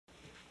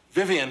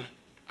Vivian,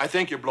 I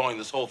think you're blowing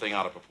this whole thing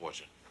out of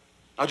proportion.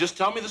 Now, just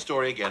tell me the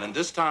story again, and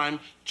this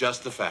time,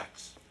 just the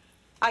facts.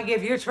 I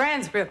give you a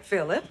transcript,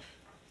 Philip.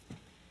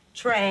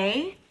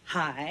 Trey,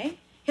 hi.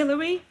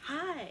 Hilary,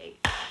 hi.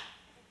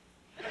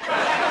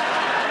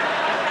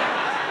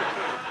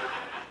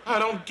 I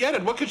don't get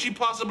it. What could she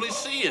possibly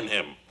see in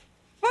him?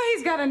 Well,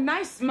 he's got a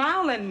nice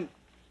smile and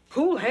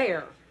cool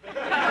hair.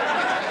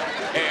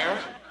 Hair?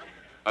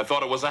 I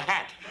thought it was a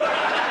hat.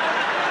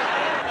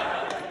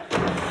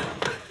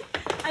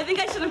 I think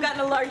I should have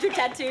gotten a larger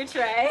tattoo,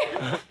 Trey.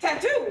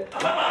 Tattoo?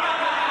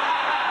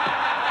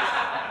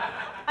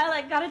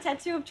 I got a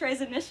tattoo of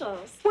Trey's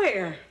initials.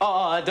 Where?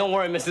 Oh, don't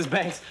worry, Mrs.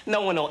 Banks.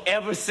 No one will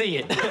ever see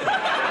it. Well,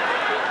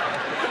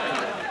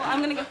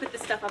 I'm gonna go put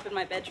this stuff up in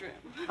my bedroom.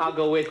 I'll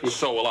go with you.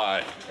 So will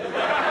I.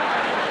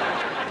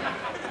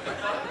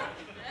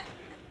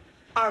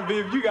 Aunt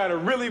Viv, you gotta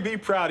really be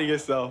proud of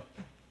yourself.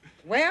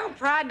 Well,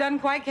 pride doesn't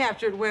quite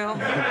capture it well.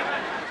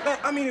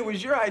 I mean, it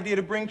was your idea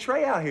to bring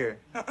Trey out here.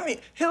 I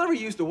mean, Hilary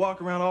used to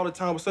walk around all the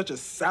time with such a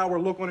sour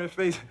look on her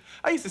face.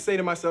 I used to say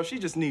to myself, she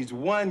just needs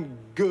one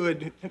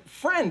good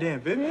friend,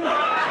 Aunt Vivian.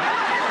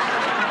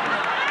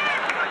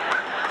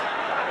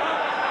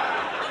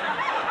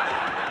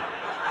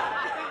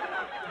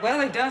 Well,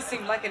 he does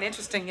seem like an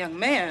interesting young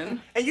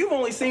man. And you've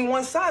only seen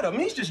one side of him.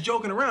 He's just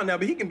joking around now,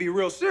 but he can be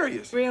real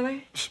serious.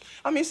 Really?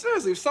 I mean,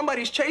 seriously, if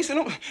somebody's chasing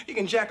him, he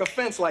can jack a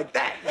fence like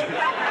that.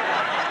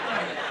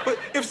 But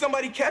if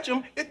somebody catch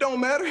him, it don't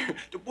matter.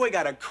 The boy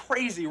got a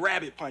crazy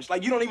rabbit punch.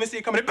 Like, you don't even see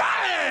it coming.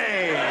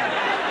 Bang!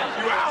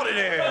 You out of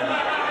there.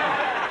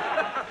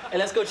 Hey,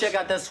 let's go check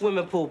out that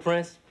swimming pool,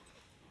 Prince.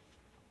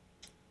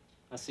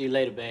 I'll see you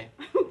later, babe.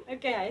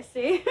 Okay, I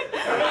see.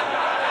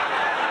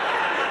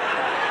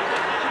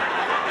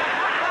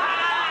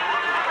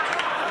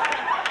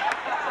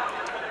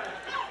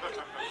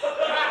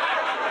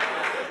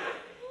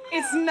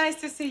 It's nice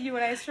to see you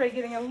and Trey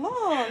getting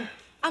along.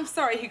 I'm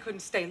sorry he couldn't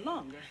stay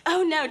longer.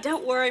 Oh, no,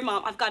 don't worry,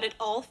 Mom. I've got it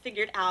all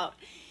figured out.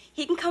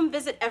 He can come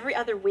visit every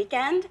other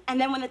weekend,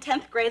 and then when the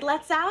 10th grade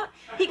lets out,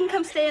 he can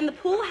come stay in the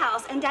pool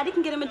house, and Daddy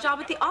can get him a job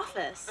at the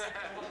office.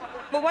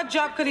 But what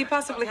job could he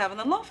possibly have in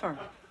the law firm?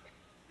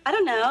 I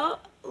don't know.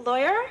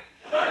 Lawyer?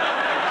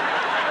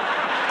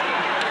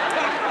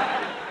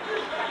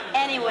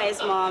 Anyways,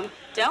 Mom,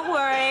 don't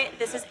worry.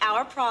 This is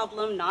our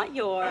problem, not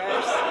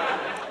yours.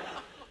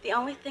 The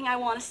only thing I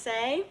want to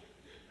say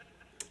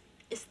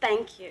is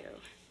thank you.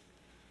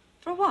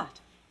 For what?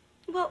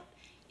 Well,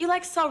 you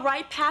saw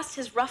right past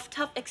his rough,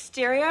 tough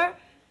exterior,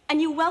 and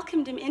you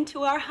welcomed him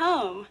into our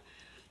home.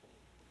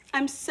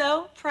 I'm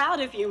so proud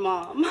of you,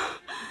 Mom.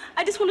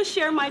 I just want to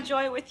share my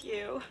joy with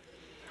you.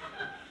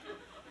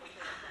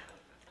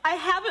 I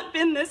haven't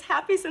been this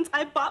happy since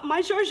I bought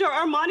my Giorgio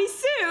Armani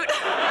suit.